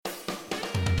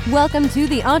Welcome to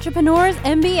the Entrepreneur's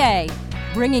MBA,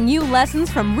 bringing you lessons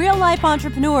from real-life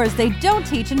entrepreneurs they don't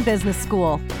teach in business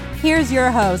school. Here's your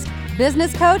host,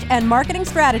 business coach and marketing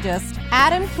strategist,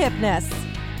 Adam Kipnis.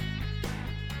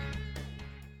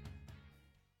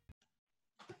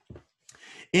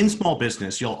 In small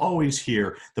business, you'll always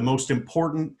hear the most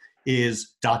important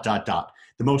is ... The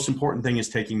most important thing is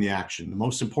taking the action. The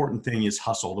most important thing is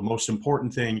hustle. The most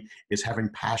important thing is having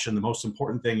passion. The most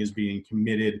important thing is being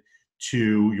committed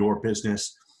to your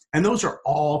business. And those are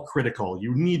all critical.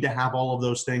 You need to have all of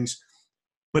those things,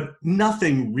 but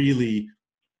nothing really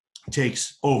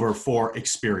takes over for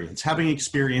experience. Having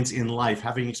experience in life,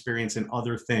 having experience in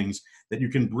other things that you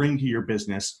can bring to your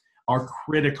business are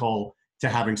critical to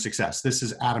having success. This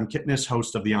is Adam Kipnis,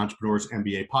 host of the Entrepreneur's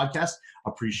MBA podcast.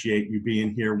 Appreciate you being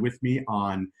here with me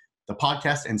on the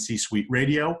podcast and C-Suite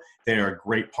Radio. They are a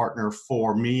great partner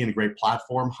for me and a great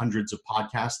platform, hundreds of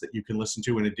podcasts that you can listen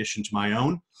to in addition to my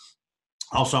own.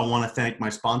 Also, I want to thank my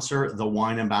sponsor, The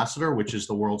Wine Ambassador, which is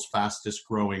the world's fastest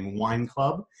growing wine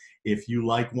club. If you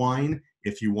like wine,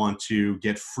 if you want to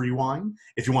get free wine,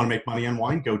 if you want to make money on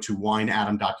wine, go to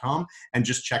wineadam.com and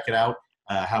just check it out.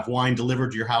 Have wine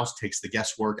delivered to your house, takes the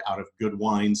guesswork out of good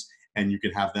wines, and you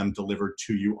can have them delivered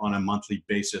to you on a monthly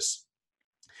basis.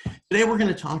 Today, we're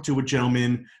going to talk to a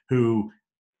gentleman who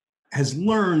has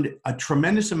learned a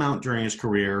tremendous amount during his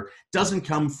career, doesn't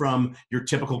come from your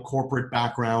typical corporate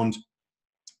background,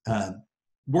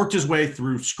 worked his way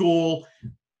through school,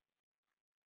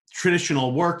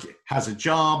 traditional work, has a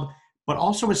job, but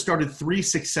also has started 3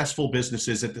 successful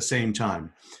businesses at the same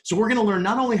time. So we're going to learn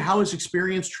not only how his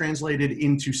experience translated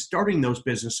into starting those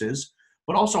businesses,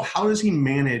 but also how does he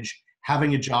manage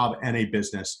having a job and a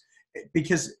business?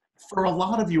 Because for a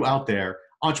lot of you out there,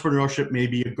 entrepreneurship may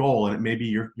be a goal, and it may be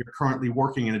you're currently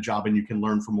working in a job and you can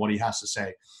learn from what he has to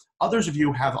say. Others of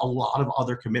you have a lot of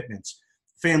other commitments,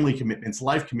 family commitments,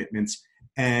 life commitments,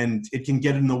 and it can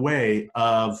get in the way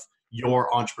of your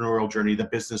entrepreneurial journey, the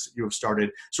business that you have started.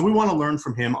 So we want to learn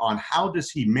from him on how does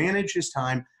he manage his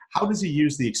time? How does he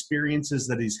use the experiences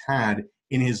that he's had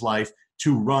in his life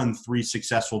to run 3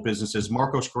 successful businesses?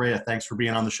 Marcos Correa, thanks for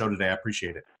being on the show today. I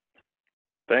appreciate it.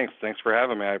 Thanks for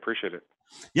having me. I appreciate it.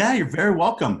 Yeah, you're very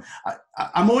welcome.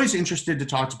 I'm always interested to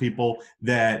talk to people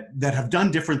that have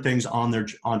done different things on their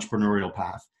entrepreneurial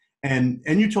path. And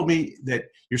you told me that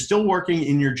you're still working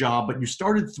in your job, but you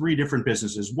started 3 different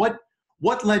businesses.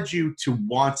 What led you to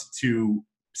want to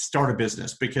start a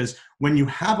business? Because when you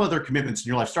have other commitments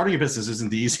in your life, starting a business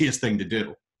isn't the easiest thing to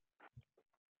do.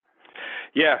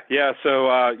 Yeah. So,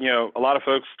 a lot of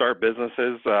folks start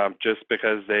businesses just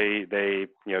because they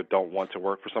don't want to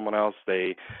work for someone else.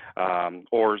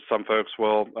 Or some folks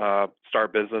will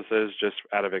start businesses just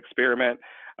out of experiment.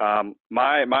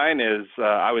 Mine is,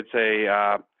 I would say,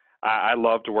 I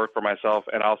love to work for myself,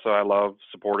 and also I love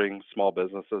supporting small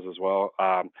businesses as well.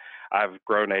 I've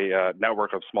grown a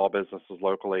network of small businesses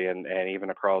locally and even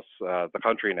across the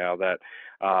country now that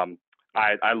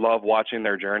I love watching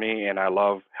their journey, and I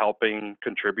love helping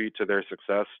contribute to their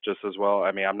success just as well.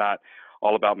 I mean, I'm not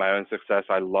all about my own success.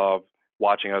 I love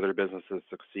watching other businesses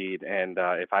succeed, and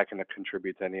if I can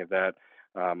contribute to any of that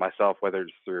myself, whether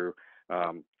it's through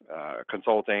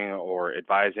consulting or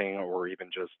advising or even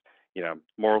just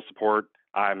moral support,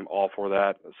 I'm all for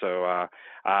that. So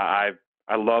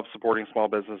I love supporting small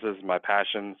businesses, my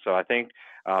passion. So I think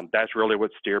that's really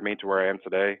what steered me to where I am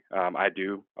today. I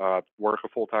do work a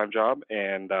full-time job,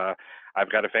 and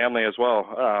I've got a family as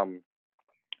well,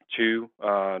 2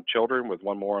 children with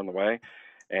 1 more on the way.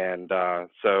 And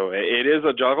so it is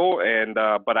a juggle,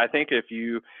 but I think if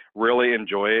you really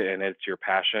enjoy it and it's your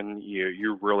passion,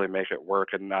 you really make it work.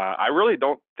 And I really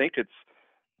don't think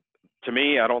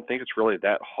I don't think it's really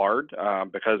that hard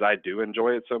because I do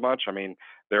enjoy it so much. I mean,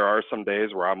 there are some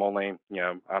days where I'm only,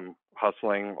 I'm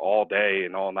hustling all day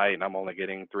and all night, and I'm only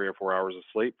getting 3 or 4 hours of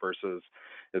sleep versus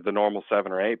the normal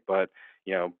 7 or 8. But,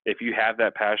 if you have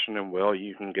that passion and will,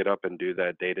 you can get up and do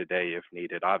that day to day if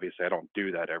needed. Obviously, I don't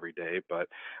do that every day, but,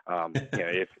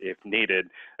 if needed,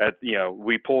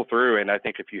 we pull through. And I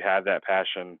think if you have that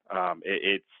passion,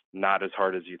 it's not as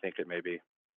hard as you think it may be.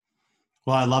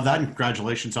 Well, I love that. And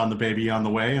congratulations on the baby on the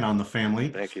way and on the family.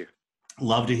 Thank you.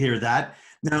 Love to hear that.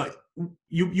 Now,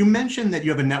 you mentioned that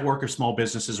you have a network of small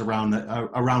businesses around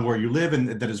where you live and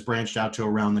that has branched out to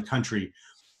around the country.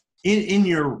 In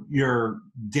your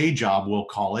day job, we'll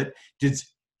call it,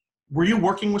 were you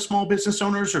working with small business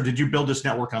owners, or did you build this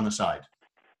network on the side?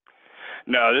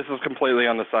 No, this is completely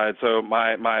on the side. So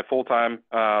my full-time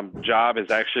job is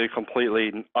actually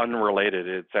completely unrelated.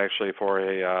 It's actually for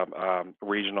a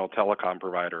regional telecom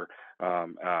provider.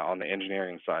 on the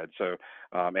engineering side. So,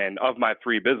 and of my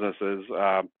three businesses,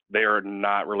 they are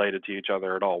not related to each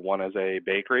other at all. One is a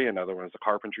bakery, another one is a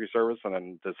carpentry service, and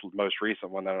then this most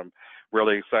recent one that I'm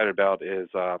really excited about is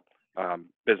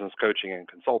business coaching and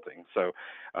consulting. So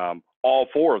all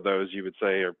four of those, you would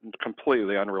say, are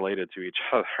completely unrelated to each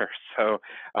other. So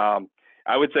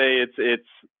I would say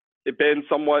it's been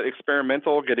somewhat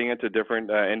experimental, getting into different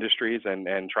industries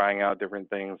and trying out different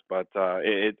things, but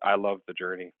I love the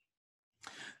journey.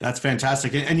 That's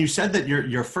fantastic. And you said that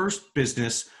your first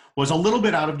business was a little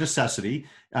bit out of necessity.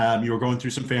 You were going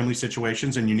through some family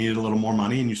situations and you needed a little more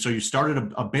money, and so you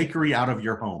started a bakery out of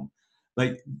your home.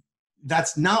 Like,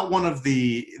 that's not one of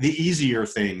the easier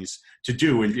things to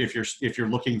do if you're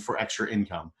looking for extra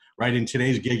income, right? In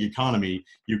today's gig economy,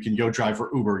 you can go drive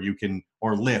for Uber,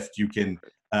 or Lyft, you can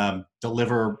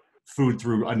deliver food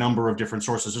through a number of different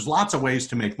sources. There's lots of ways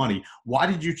to make money. Why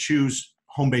did you choose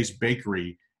home-based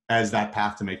bakery as that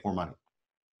path to make more money?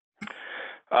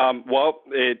 Well,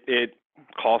 it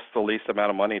costs the least amount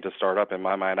of money to start up. In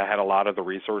my mind, I had a lot of the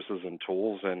resources and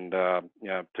tools, and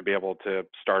to be able to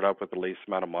start up with the least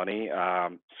amount of money.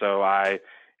 So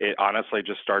it honestly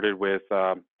just started with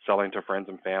selling to friends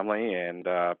and family, and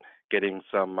getting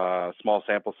some small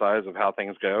sample size of how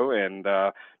things go, and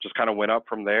just kind of went up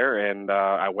from there. And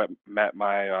I met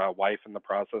my wife in the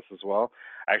process as well.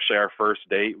 Actually, our first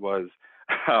date was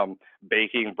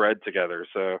baking bread together.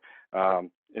 So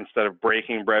instead of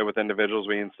breaking bread with individuals,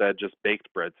 we instead just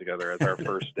baked bread together as our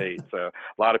first date. So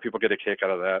a lot of people get a kick out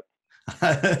of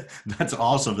that. That's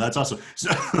awesome. That's awesome.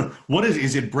 So what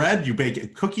is it bread? You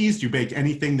bake cookies? Do you bake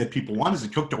anything that people want? Is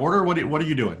it cooked to order? What are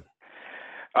you doing?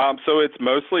 So it's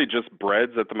mostly just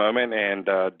breads at the moment, and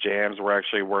jams. We're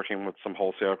actually working with some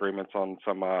wholesale agreements on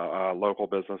some local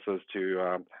businesses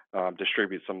to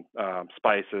distribute some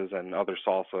spices and other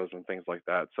salsas and things like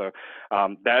that. So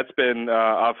that's been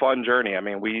a fun journey. I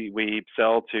mean, we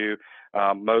sell to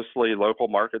mostly local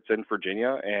markets in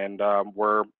Virginia, and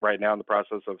we're right now in the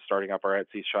process of starting up our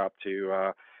Etsy shop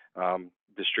to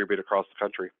distribute across the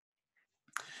country.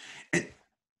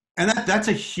 And that's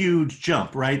a huge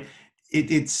jump, right?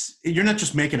 You're not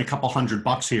just making a couple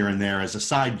 $100 here and there as a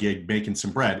side gig, baking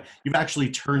some bread. You've actually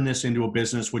turned this into a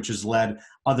business, which has led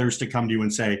others to come to you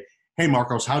and say, hey,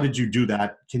 Marcos, how did you do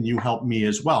that? Can you help me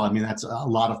as well? I mean, that's a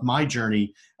lot of my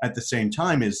journey at the same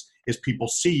time is people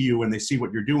see you and they see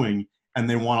what you're doing and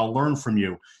they want to learn from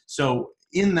you. So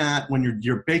in that, when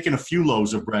you're baking a few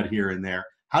loaves of bread here and there,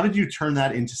 how did you turn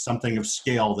that into something of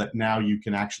scale that now you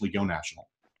can actually go national?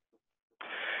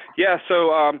 Yeah,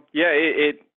 so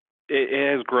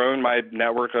it has grown my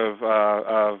network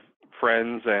of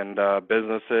friends and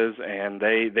businesses, and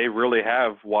they really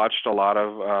have watched a lot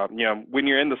of, when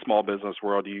you're in the small business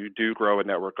world, you do grow a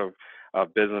network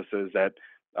of businesses that,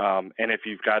 and if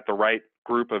you've got the right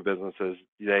group of businesses,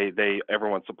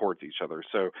 everyone supports each other.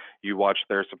 So you watch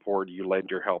their support, you lend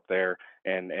your help there,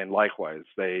 and likewise,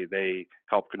 they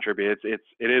help contribute. It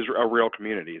is a real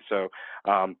community. So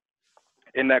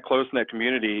in that close-knit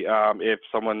community, if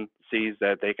someone sees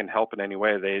that they can help in any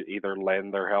way, they either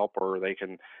lend their help or they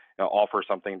can offer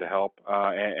something to help.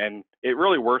 And it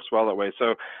really works well that way.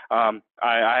 So I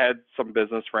had some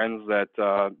business friends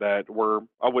that were,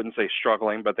 I wouldn't say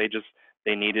struggling, but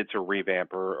they needed to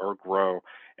revamp or grow.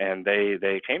 And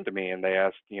they came to me and they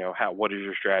asked, what is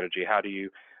your strategy? How do you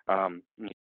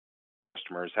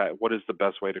customers? What is the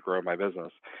best way to grow my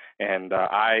business? And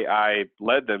I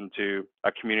led them to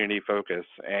a community focus.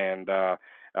 And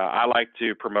I like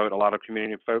to promote a lot of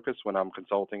community focus when I'm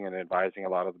consulting and advising a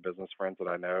lot of the business friends that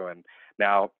I know. And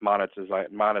now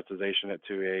monetization it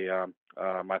to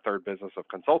my third business of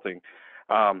consulting.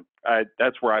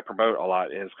 That's where I promote a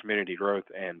lot is community growth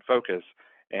and focus.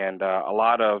 And a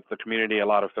lot of the community, a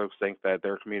lot of folks think that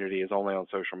their community is only on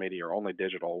social media or only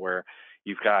digital, where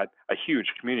you've got a huge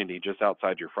community just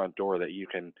outside your front door that you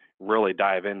can really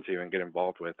dive into and get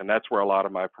involved with. And that's where a lot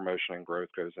of my promotion and growth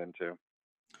goes into.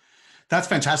 That's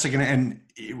fantastic. And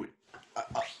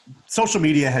social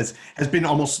media has been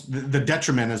almost the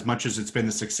detriment as much as it's been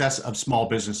the success of small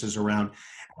businesses around.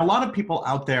 A lot of people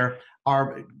out there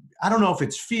are, I don't know if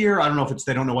it's fear, I don't know if it's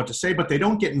they don't know what to say, but they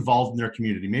don't get involved in their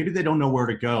community. Maybe they don't know where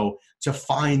to go to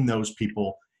find those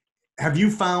people. Have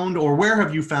you found, or where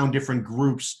have you found different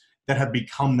groups that have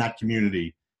become that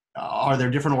community? Are there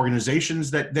different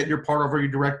organizations that you're part of or you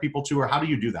direct people to, or how do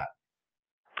you do that?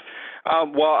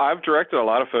 Well, I've directed a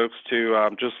lot of folks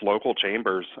to just local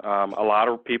chambers. A lot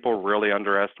of people really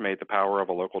underestimate the power of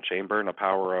a local chamber and the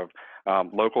power of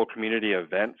local community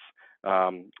events.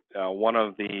 One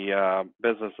of the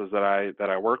businesses that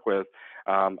I work with,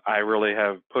 I really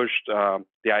have pushed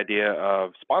the idea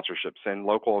of sponsorships in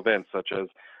local events such as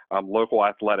local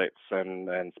athletics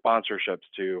and sponsorships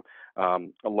to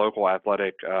local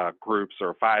athletic groups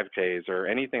or 5Ks or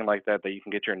anything like that you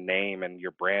can get your name and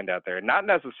your brand out there. Not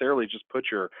necessarily just put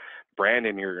your brand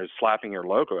in slapping your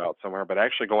logo out somewhere, but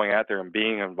actually going out there and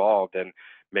being involved and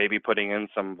maybe putting in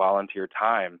some volunteer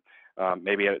time,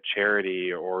 maybe at a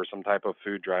charity or some type of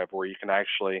food drive where you can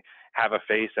actually have a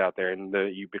face out there and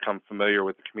you become familiar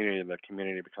with the community and the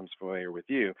community becomes familiar with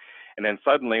you. And then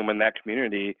suddenly when that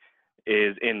community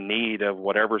is in need of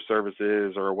whatever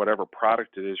services or whatever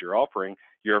product it is you're offering,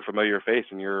 you're a familiar face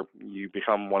and you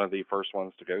become one of the first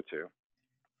ones to go to.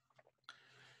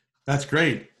 That's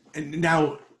great. And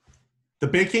now the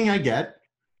baking I get,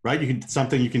 right?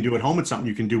 Something you can do at home. It's something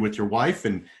you can do with your wife.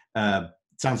 And it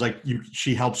sounds like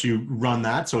she helps you run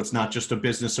that. So it's not just a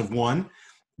business of one.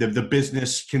 The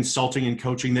business consulting and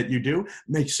coaching that you do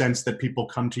makes sense that people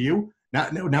come to you.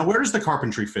 Now, where does the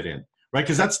carpentry fit in? Right,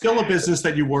 because that's still a business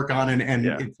that you work on and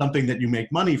Yeah. It's something that you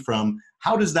make money from.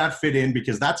 How does that fit in?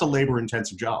 Because that's a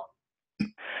labor-intensive job.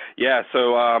 Yeah,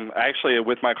 so actually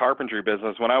with my carpentry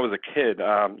business, when I was a kid,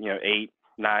 8,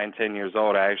 9, 10 years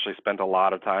old, I actually spent a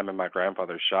lot of time in my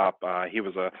grandfather's shop. He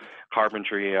was a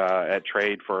carpentry at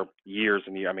trade for years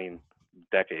and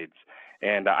decades.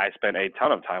 And I spent a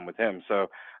ton of time with him. So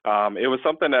it was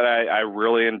something that I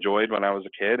really enjoyed when I was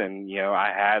a kid. And,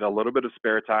 I had a little bit of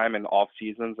spare time in off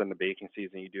seasons. In the baking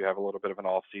season, you do have a little bit of an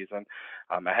off season.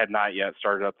 I had not yet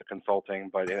started up the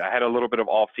consulting, but I had a little bit of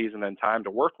off season and time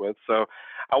to work with. So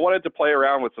I wanted to play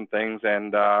around with some things.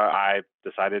 And I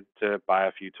decided to buy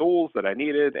a few tools that I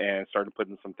needed and started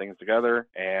putting some things together.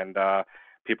 And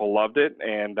people loved it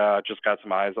and just got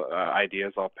some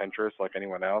ideas off Pinterest like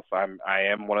anyone else. I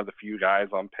am one of the few guys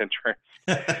on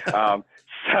Pinterest.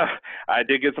 So I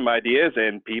did get some ideas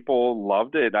and people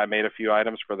loved it. I made a few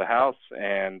items for the house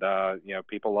and,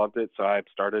 people loved it. So I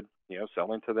started,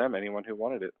 selling to them, anyone who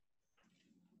wanted it.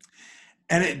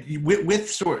 And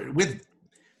with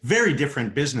very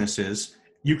different businesses,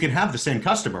 you can have the same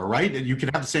customer, right? You can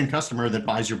have the same customer that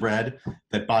buys your bread,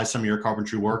 that buys some of your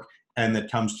carpentry work, and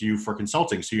that comes to you for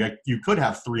consulting. So you could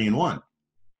have 3 in 1.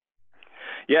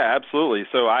 Yeah, absolutely.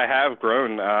 So I have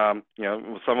grown,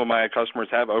 some of my customers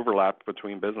have overlapped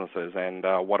between businesses. And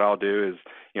what I'll do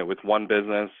is, with one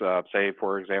business, say,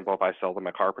 for example, if I sell them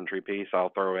a carpentry piece, I'll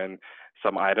throw in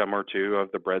some item or two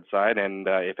of the bread side. And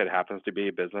if it happens to be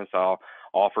a business, I'll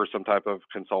offer some type of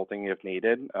consulting if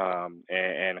needed,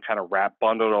 and kind of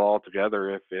bundle it all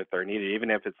together if they're needed, even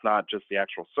if it's not just the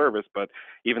actual service, but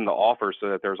even the offer, so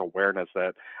that there's awareness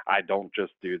that I don't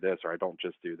just do this or I don't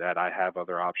just do that. I have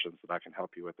other options that I can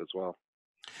help you with as well.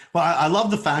 Well, I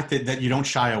love the fact that you don't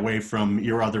shy away from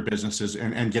your other businesses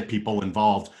and get people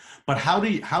involved. But how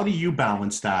do you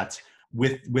balance that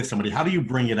with somebody? How do you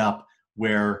bring it up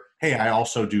where, hey, I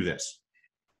also do this?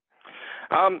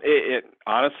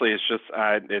 Honestly, it's just,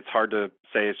 it's hard to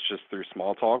say it's just through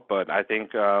small talk, but I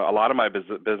think a lot of my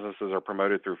businesses are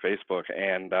promoted through Facebook,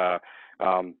 and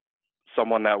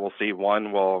someone that will see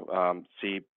one will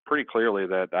see pretty clearly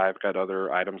that I've got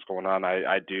other items going on.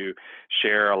 I do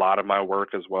share a lot of my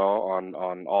work as well on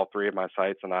all 3 of my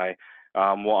sites, and I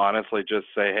will honestly just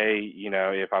say, hey,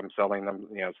 if I'm selling them,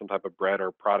 some type of bread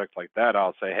or product like that,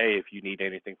 I'll say, hey, if you need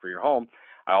anything for your home,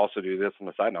 I also do this on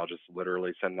the side, and I'll just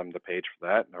literally send them the page for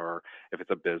that. Or if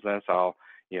it's a business, I'll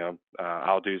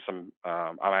do some,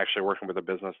 I'm actually working with a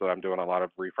business that I'm doing a lot of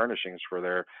refurnishings for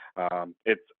their,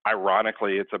 it's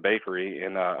a bakery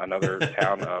in another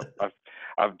town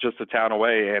of just a town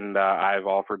away. And I've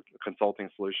offered consulting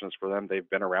solutions for them. They've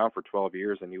been around for 12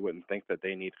 years and you wouldn't think that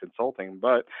they need consulting,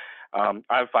 but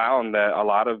I've found that a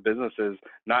lot of businesses,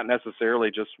 not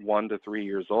necessarily just 1 to 3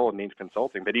 years old, need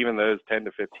consulting, but even those 10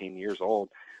 to 15 years old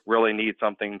really need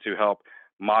something to help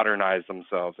modernize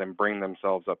themselves and bring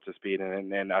themselves up to speed.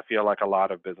 And I feel like a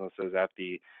lot of businesses at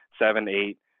the 7,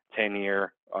 8,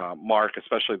 10-year mark,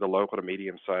 especially the local to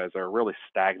medium size, are really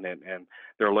stagnant, and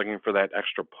they're looking for that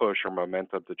extra push or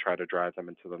momentum to try to drive them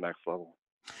into the next level.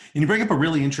 And you bring up a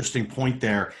really interesting point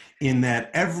there, in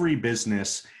that every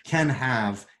business can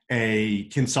have a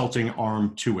consulting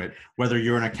arm to it, whether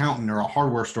you're an accountant or a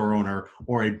hardware store owner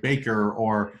or a baker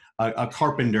or a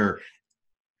carpenter.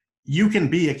 You can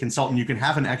be a consultant. You can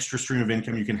have an extra stream of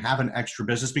income. You can have an extra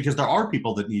business, because there are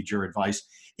people that need your advice.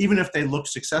 Even if they look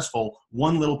successful,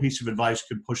 one little piece of advice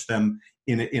could push them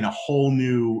in a whole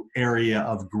new area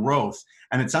of growth.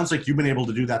 And it sounds like you've been able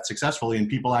to do that successfully, and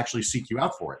people actually seek you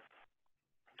out for it.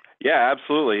 Yeah,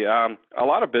 absolutely. A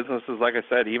lot of businesses, like I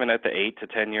said, even at the 8 to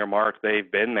 10 year mark, they've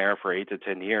been there for 8 to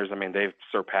 10 years. I mean, they've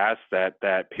surpassed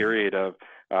that period of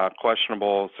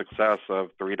questionable success of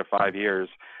 3 to 5 years,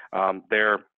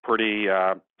 they're pretty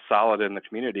solid in the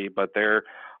community, but they're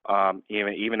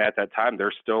even at that time,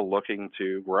 they're still looking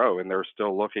to grow, and they're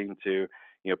still looking to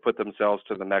put themselves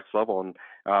to the next level. And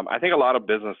I think a lot of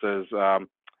businesses,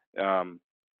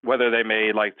 whether they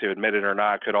may like to admit it or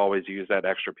not, could always use that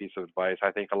extra piece of advice. I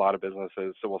think a lot of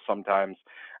businesses will sometimes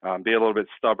be a little bit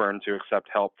stubborn to accept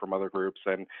help from other groups.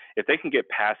 And if they can get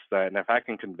past that, and if I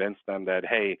can convince them that,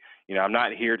 hey, I'm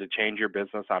not here to change your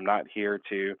business, I'm not here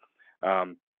to,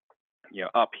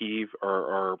 upheave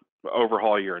or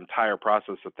overhaul your entire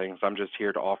process of things. I'm just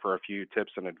here to offer a few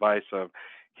tips and advice of,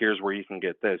 here's where you can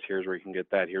get this, here's where you can get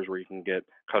that, here's where you can get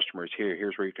customers here,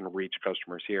 here's where you can reach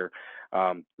customers here.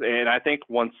 And I think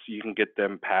once you can get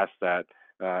them past that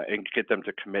and get them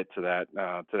to commit to that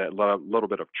little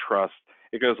bit of trust,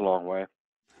 it goes a long way.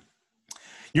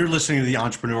 You're listening to the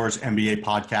Entrepreneurs MBA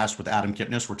podcast with Adam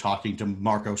Kipnis. We're talking to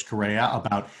Marcos Correa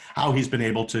about how he's been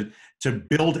able to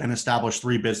build and establish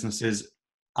 3 businesses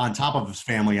on top of his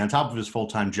family, on top of his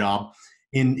full-time job.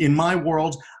 In my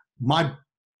world, my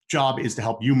job is to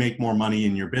help you make more money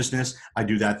in your business. I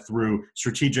do that through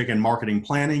strategic and marketing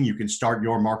planning. You can start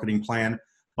your marketing plan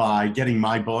by getting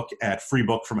my book at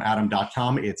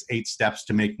freebookfromadam.com. It's 8 steps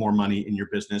to make more money in your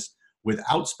business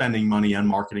without spending money on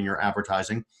marketing or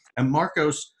advertising. And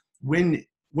Marcos, when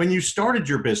you started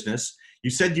your business, you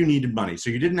said you needed money. So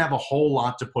you didn't have a whole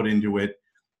lot to put into it.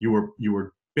 You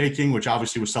were baking, which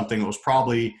obviously was something that was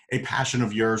probably a passion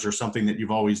of yours or something that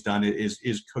you've always done,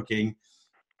 is cooking.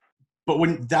 But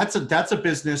when that's a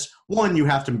business, one, you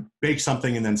have to bake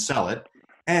something and then sell it,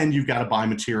 and you've got to buy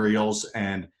materials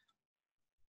and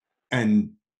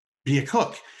be a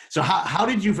cook. So how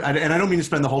did you, and I don't mean to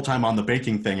spend the whole time on the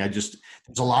baking thing. There's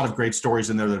a lot of great stories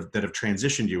in there that have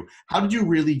transitioned you. How did you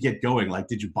really get going? Like,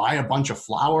 did you buy a bunch of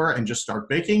flour and just start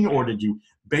baking, or did you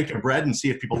bake a bread and see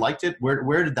if people liked it?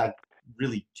 Where did that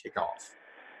really kick off?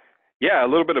 Yeah, a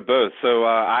little bit of both. So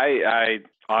I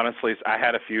honestly, I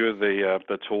had a few of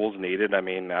the tools needed. I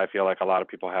mean, I feel like a lot of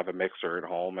people have a mixer at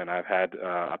home, and I've had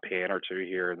a pan or two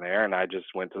here and there, and I just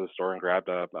went to the store and grabbed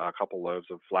a couple loaves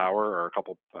of flour or a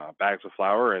couple bags of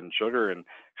flour and sugar, and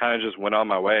kind of just went on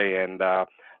my way. And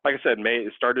like I said,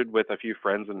 it started with a few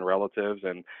friends and relatives,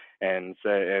 and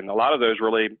a lot of those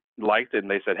really liked it,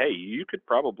 and they said, hey, you could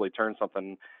probably turn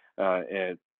something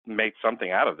and make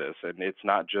something out of this, and it's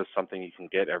not just something you can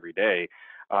get every day.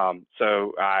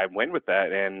 So I went with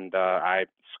that, and I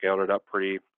scaled it up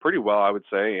pretty well, I would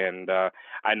say. And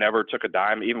I never took a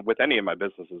dime, even with any of my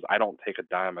businesses. I don't take a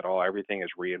dime at all. Everything is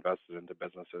reinvested into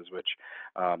businesses, which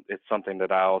it's something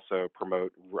that I also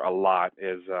promote a lot,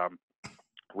 is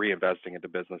reinvesting into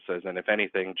businesses. And if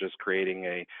anything, just creating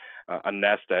a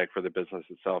nest egg for the business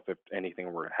itself, if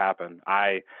anything were to happen.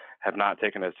 I have not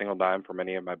taken a single dime from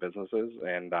any of my businesses,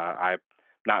 and I'm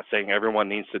not saying everyone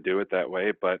needs to do it that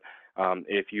way, but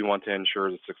if you want to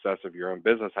ensure the success of your own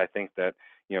business, I think that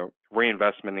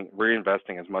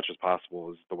reinvesting as much as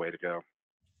possible is the way to go.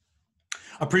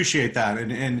 Appreciate that,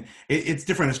 and it's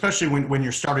different, especially when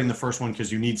you're starting the first one,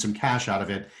 because you need some cash out of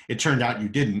it. It turned out you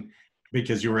didn't,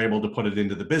 because you were able to put it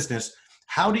into the business.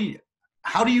 How do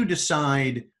you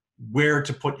decide where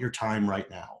to put your time right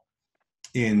now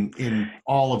in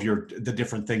all of the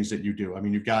different things that you do? I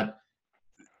mean, you've got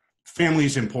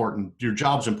family's important, your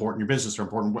job's important, your business are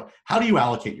important. How do you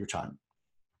allocate your time?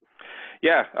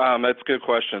 Yeah, that's a good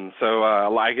question. So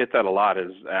I get that a lot.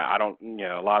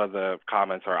 A lot of the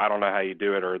comments are, I don't know how you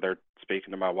do it, or they're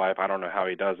speaking to my wife, I don't know how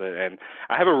he does it. And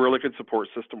I have a really good support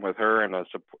system with her, and a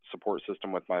support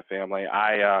system with my family.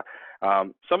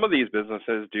 Some of these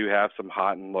businesses do have some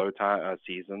hot and low time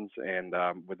seasons, and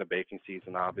with the baking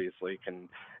season, obviously, can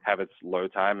have its low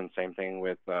time, and same thing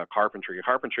with carpentry.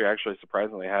 Carpentry actually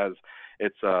surprisingly has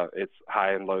its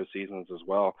high and low seasons as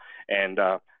well. And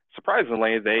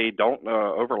surprisingly, they don't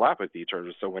overlap with each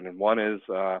other. So when one is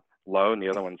low and the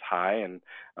other one's high, and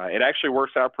it actually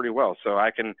works out pretty well. So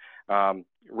I can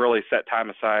really set time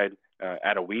aside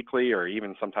at a weekly, or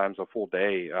even sometimes a full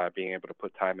day, being able to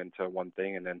put time into one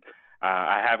thing. And then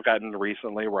I have gotten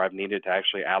recently where I've needed to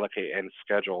actually allocate and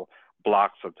schedule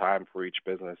blocks of time for each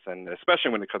business, and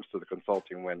especially when it comes to the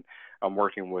consulting, when I'm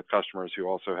working with customers who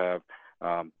also have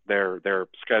their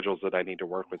schedules that I need to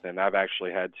work with, and I've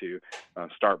actually had to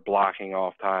start blocking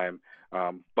off time.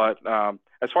 But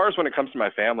as far as when it comes to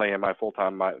my family and my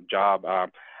full-time job,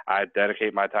 I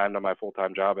dedicate my time to my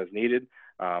full-time job as needed.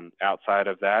 Outside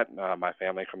of that, my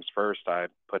family comes first. I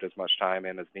put as much time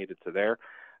in as needed to there.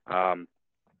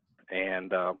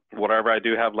 And whatever I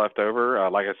do have left over,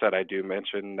 like I said, I do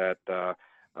mention that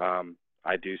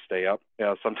I do stay up,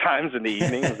 sometimes in the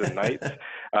evenings and nights.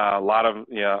 a lot of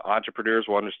entrepreneurs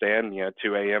will understand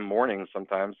 2 a.m. mornings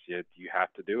sometimes you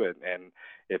have to do it, and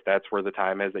if that's where the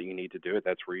time is that you need to do it,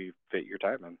 that's where you fit your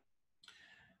time in.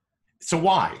 So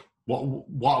why?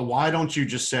 Why don't you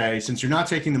just say, since you're not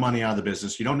taking the money out of the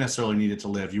business, you don't necessarily need it to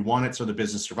live, you want it so the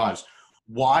business survives,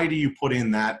 why do you put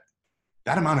in that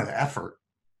amount of effort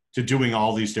to doing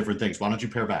all these different things? Why don't you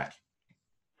pare back?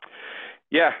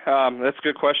 Yeah, that's a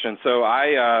good question. So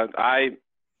I've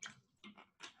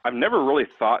never really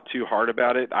thought too hard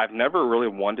about it. I've never really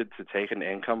wanted to take an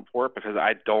income for it because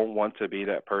I don't want to be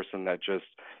that person that just,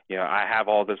 I have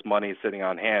all this money sitting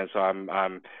on hand, so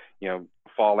I'm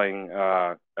falling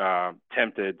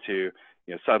tempted to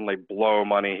suddenly blow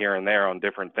money here and there on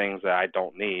different things that I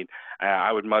don't need.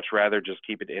 I would much rather just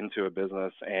keep it into a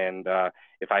business, and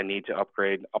if I need to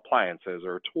upgrade appliances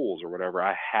or tools or whatever,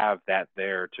 I have that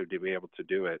there to be able to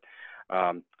do it.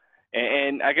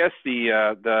 And I guess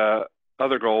the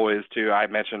other goal is I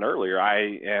mentioned earlier,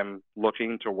 I am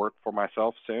looking to work for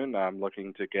myself soon. I'm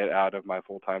looking to get out of my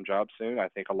full-time job soon. I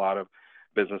think a lot of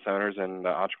business owners and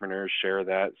entrepreneurs share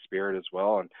that spirit as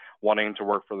well, and wanting to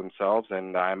work for themselves.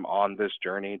 And I'm on this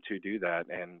journey to do that.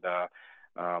 And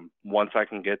once I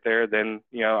can get there, then,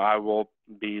 I will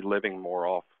be living more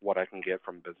off what I can get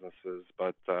from businesses.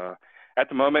 But at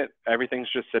the moment,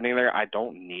 everything's just sitting there. I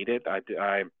don't need it.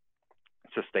 I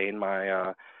sustain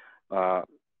my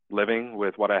living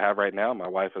with what I have right now, my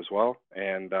wife as well.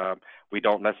 And we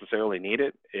don't necessarily need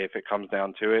it. If it comes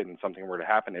down to it and something were to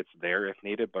happen, it's there if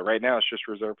needed. But right now it's just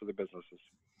reserved for the businesses.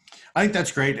 I think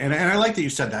that's great. And I like that you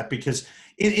said that, because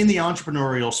in the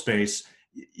entrepreneurial space,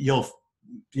 a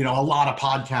lot of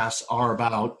podcasts are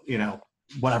about,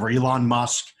 whatever, Elon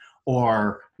Musk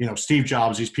or, Steve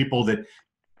Jobs, these people that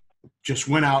just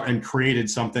went out and created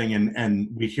something, and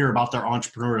we hear about their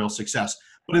entrepreneurial success.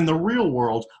 But in the real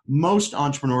world, most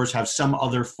entrepreneurs have some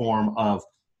other form of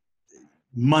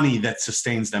money that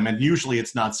sustains them. And usually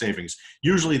it's not savings.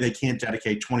 Usually they can't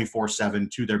dedicate 24/7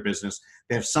 to their business.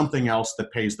 They have something else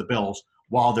that pays the bills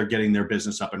while they're getting their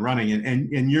business up and running.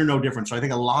 And you're no different. So I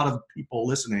think a lot of people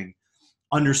listening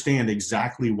understand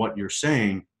exactly what you're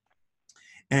saying.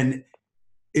 And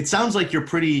it sounds like you're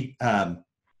pretty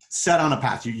set on a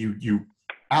path. You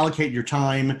allocate your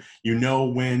time,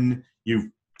 when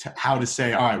how to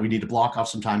say, all right, we need to block off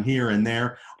some time here and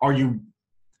there. Are you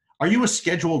a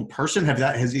scheduled person?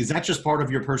 Is that just part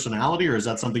of your personality, or is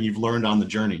that something you've learned on the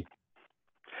journey?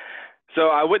 So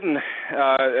I wouldn't,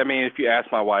 if you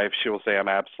ask my wife, she will say I'm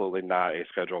absolutely not a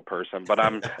scheduled person, but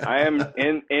I am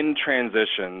in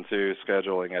transition to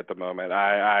scheduling at the moment.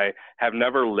 I have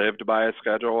never lived by a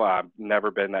schedule. I've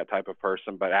never been that type of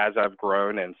person, but as I've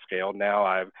grown and scaled now,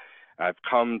 I've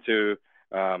come to,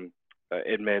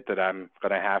 admit that I'm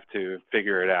going to have to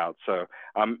figure it out. So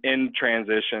I'm in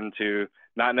transition to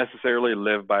not necessarily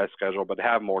live by a schedule, but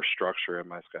have more structure in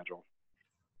my schedule.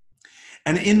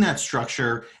 And in that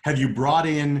structure, have you brought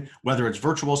in, whether it's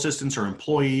virtual assistants or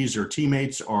employees or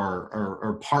teammates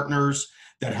or partners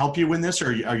that help you in this,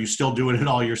 or are you still doing it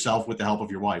all yourself with the help of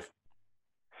your wife?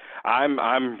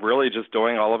 I'm really just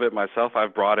doing all of it myself.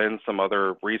 I've brought in some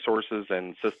other resources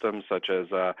and systems, such as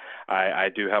I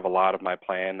do have a lot of my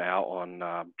plan out on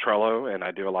Trello, and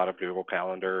I do a lot of Google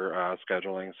Calendar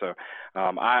scheduling. So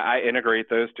I integrate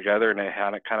those together, and it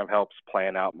kind of helps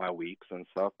plan out my weeks and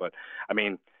stuff. But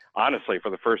honestly, for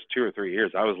the first 2 or 3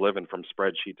 years, I was living from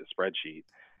spreadsheet to spreadsheet,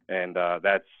 and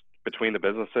that's between the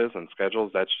businesses and schedules.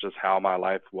 That's just how my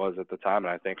life was at the time,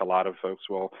 and I think a lot of folks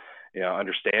will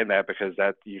understand that, because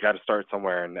that you got to start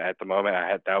somewhere. And at the moment,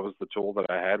 that was the tool that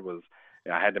I had, was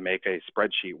I had to make a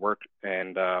spreadsheet work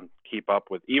and keep up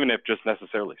with, even if just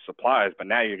necessarily supplies. But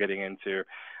now you're getting into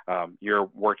you're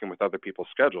working with other people's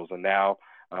schedules, and now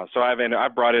so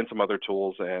I've brought in some other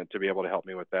tools to be able to help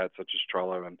me with that, such as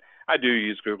Trello, and I do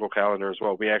use Google Calendar as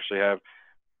well. We actually have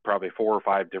probably 4 or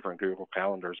 5 different Google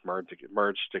Calendars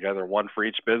merged together, one for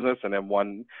each business, and then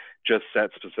one just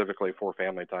set specifically for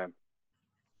family time.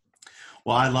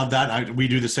 Well, I love that. We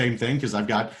do the same thing, because I've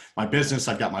got my business,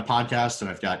 I've got my podcast, and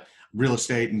I've got real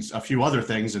estate and a few other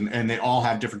things, and they all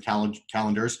have different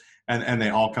calendars, and they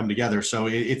all come together. So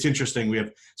it's interesting. We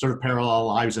have sort of parallel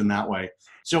lives in that way.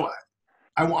 So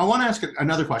I want to ask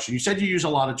another question. You said you use a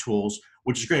lot of tools,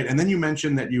 which is great. And then you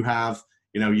mentioned that you have,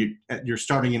 you're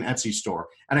starting an Etsy store.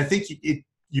 And I think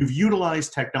you've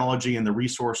utilized technology and the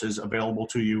resources available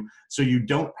to you, so you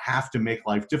don't have to make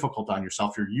life difficult on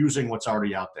yourself. You're using what's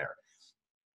already out there.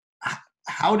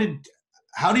 How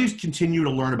do you continue to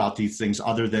learn about these things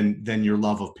other than your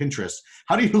love of Pinterest?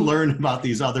 How do you learn about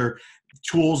these other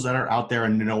tools that are out there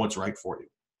and know what's right for you?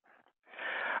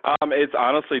 It's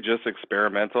honestly just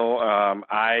experimental.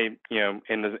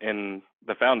 In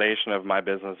the foundation of my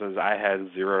businesses, I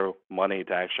had zero money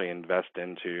to actually invest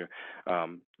into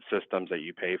systems that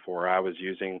you pay for. I was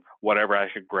using whatever I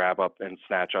could grab up and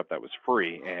snatch up that was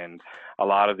free. And a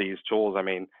lot of these tools, I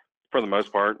mean, for the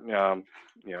most part,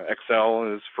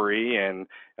 Excel is free, and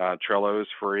Trello is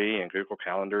free, and Google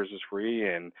Calendars is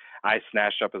free, and I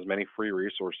snatched up as many free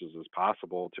resources as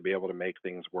possible to be able to make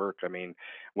things work. I mean,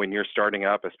 when you're starting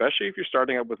up, especially if you're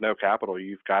starting up with no capital,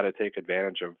 you've got to take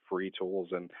advantage of free tools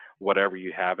and whatever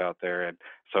you have out there. And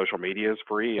social media is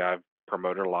free. I've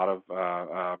promoted a lot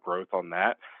of growth on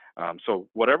that. So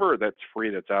whatever that's free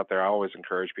that's out there, I always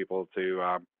encourage people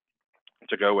to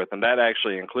go with, and that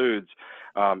actually includes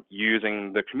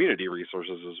using the community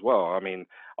resources as well. I mean,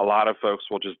 a lot of folks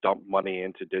will just dump money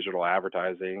into digital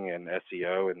advertising and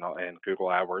SEO and Google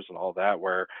AdWords and all that,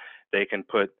 where they can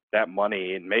put that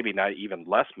money and maybe not even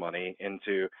less money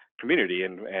into community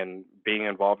and being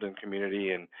involved in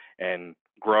community and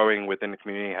growing within the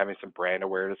community, having some brand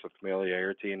awareness and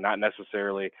familiarity, and not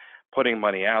necessarily putting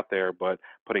money out there, but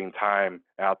putting time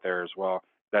out there as well.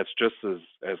 That's just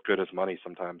as good as money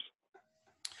sometimes.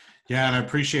 Yeah, and I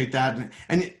appreciate that.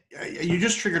 And you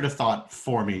just triggered a thought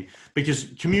for me,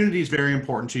 because community is very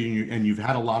important to you, and you've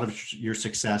had a lot of your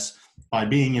success by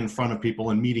being in front of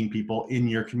people and meeting people in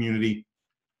your community.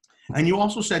 And you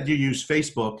also said you use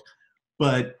Facebook,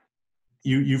 but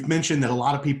you've mentioned that a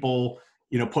lot of people,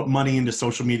 put money into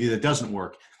social media that doesn't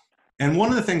work. And one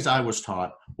of the things I was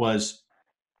taught was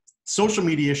social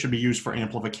media should be used for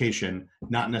amplification,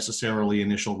 not necessarily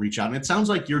initial reach out. And it sounds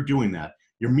like you're doing that.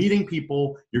 You're meeting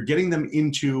people, you're meeting them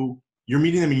in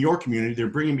your community, they're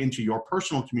bringing them into your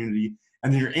personal community,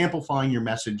 and then you're amplifying your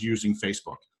message using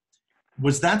Facebook.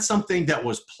 Was that something that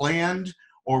was planned,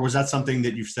 or was that something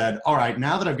that you've said, all right,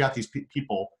 now that I've got these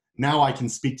people, now I can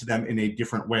speak to them in a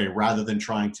different way rather than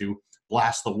trying to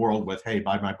blast the world with, hey,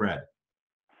 buy my bread?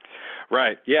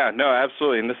 Right. Yeah, no,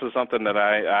 absolutely. And this is something that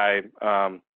I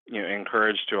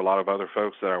encourage to a lot of other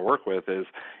folks that I work with is,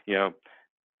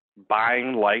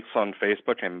 buying likes on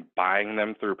Facebook and buying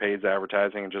them through paid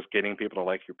advertising and just getting people to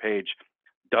like your page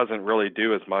doesn't really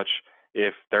do as much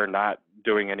if they're not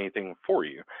doing anything for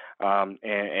you.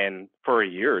 And for a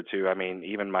year or two, I mean,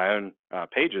 even my own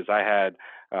pages, I had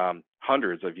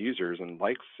hundreds of users and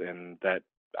likes, and that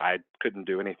I couldn't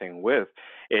do anything with.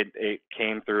 It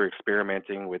came through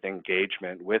experimenting with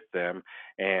engagement with them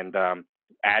and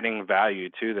adding value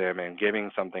to them and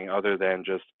giving something other than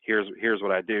just here's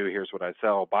what I do, here's what I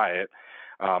sell, buy it.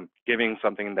 Giving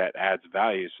something that adds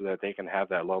value so that they can have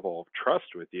that level of trust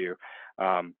with you,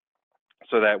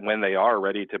 so that when they are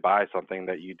ready to buy something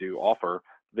that you do offer,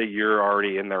 that you're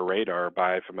already in their radar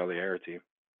by familiarity.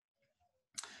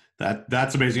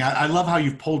 That's amazing. I love how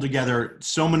you've pulled together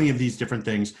so many of these different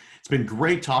things. It's been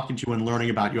great talking to you and learning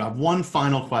about you. I have one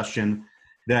final question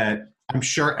that I'm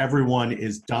sure everyone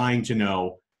is dying to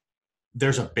know.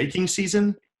 There's a baking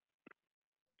season?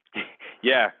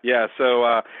 Yeah. So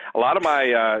a lot of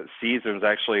my seasons,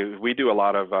 actually, we do a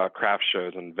lot of craft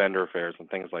shows and vendor fairs and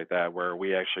things like that, where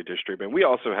we actually distribute. We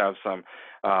also have some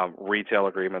retail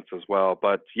agreements as well.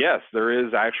 But yes, there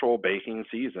is actual baking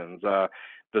seasons.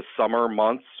 The summer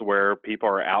months where people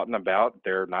are out and about,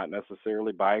 they're not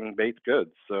necessarily buying baked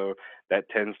goods. So that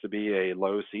tends to be a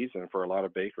low season for a lot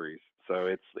of bakeries. So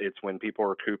it's when people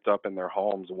are cooped up in their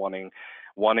homes wanting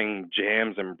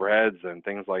jams and breads and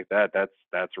things like that.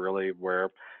 That's really where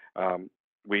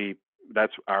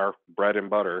that's our bread and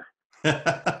butter.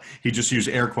 He just used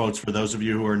air quotes for those of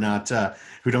you who are not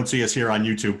who don't see us here on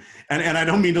YouTube. And I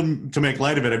don't mean to make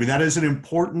light of it. I mean, that is an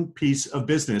important piece of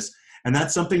business. And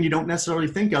that's something you don't necessarily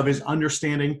think of, is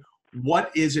understanding what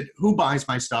is it, who buys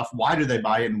my stuff, why do they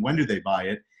buy it, and when do they buy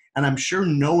it. And I'm sure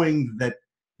knowing that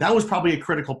was probably a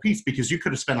critical piece, because you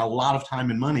could have spent a lot of time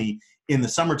and money in the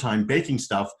summertime baking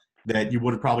stuff that you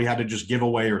would have probably had to just give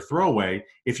away or throw away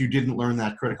if you didn't learn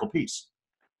that critical piece.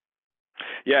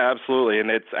 Yeah, absolutely. And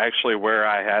it's actually where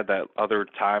I had that other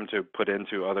time to put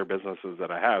into other businesses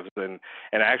that I have. And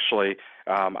actually,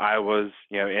 I was,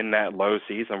 in that low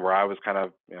season where I was kind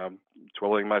of,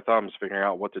 twiddling my thumbs, figuring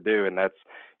out what to do. And that's,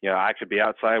 I could be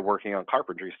outside working on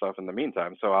carpentry stuff in the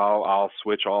meantime. So I'll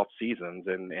switch off seasons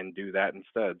and do that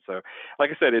instead. So like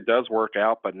I said, it does work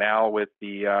out. But now with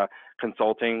the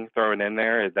consulting thrown in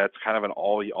there, that's kind of an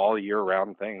all year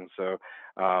round thing. So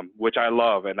which I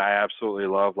love, and I absolutely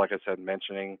love, like I said,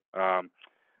 mentioning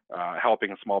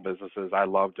helping small businesses. I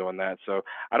love doing that. So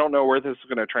I don't know where this is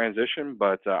going to transition,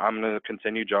 but I'm going to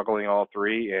continue juggling all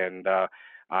three, and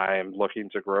I'm looking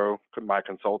to grow my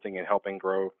consulting and helping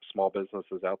grow small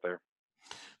businesses out there.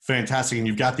 Fantastic. And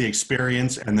you've got the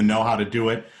experience and the know-how to do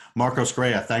it. Marcos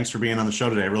Graya, thanks for being on the show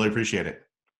today. I really appreciate it.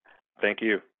 Thank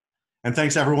you. And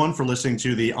thanks everyone for listening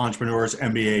to the Entrepreneurs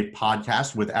MBA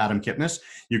podcast with Adam Kipnis.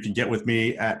 You can get with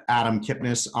me at Adam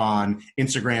Kipnis on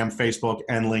Instagram, Facebook,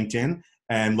 and LinkedIn,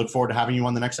 and look forward to having you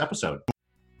on the next episode.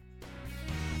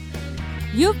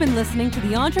 You've been listening to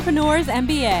the Entrepreneurs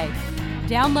MBA.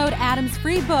 Download Adam's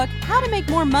free book, How to Make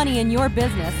More Money in Your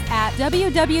Business, at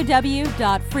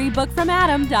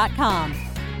www.freebookfromadam.com.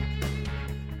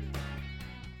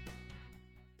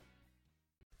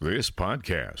 This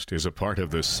podcast is a part of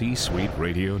the C-Suite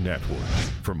Radio Network.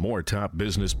 For more top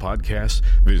business podcasts,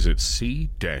 visit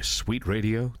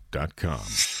c-suiteradio.com.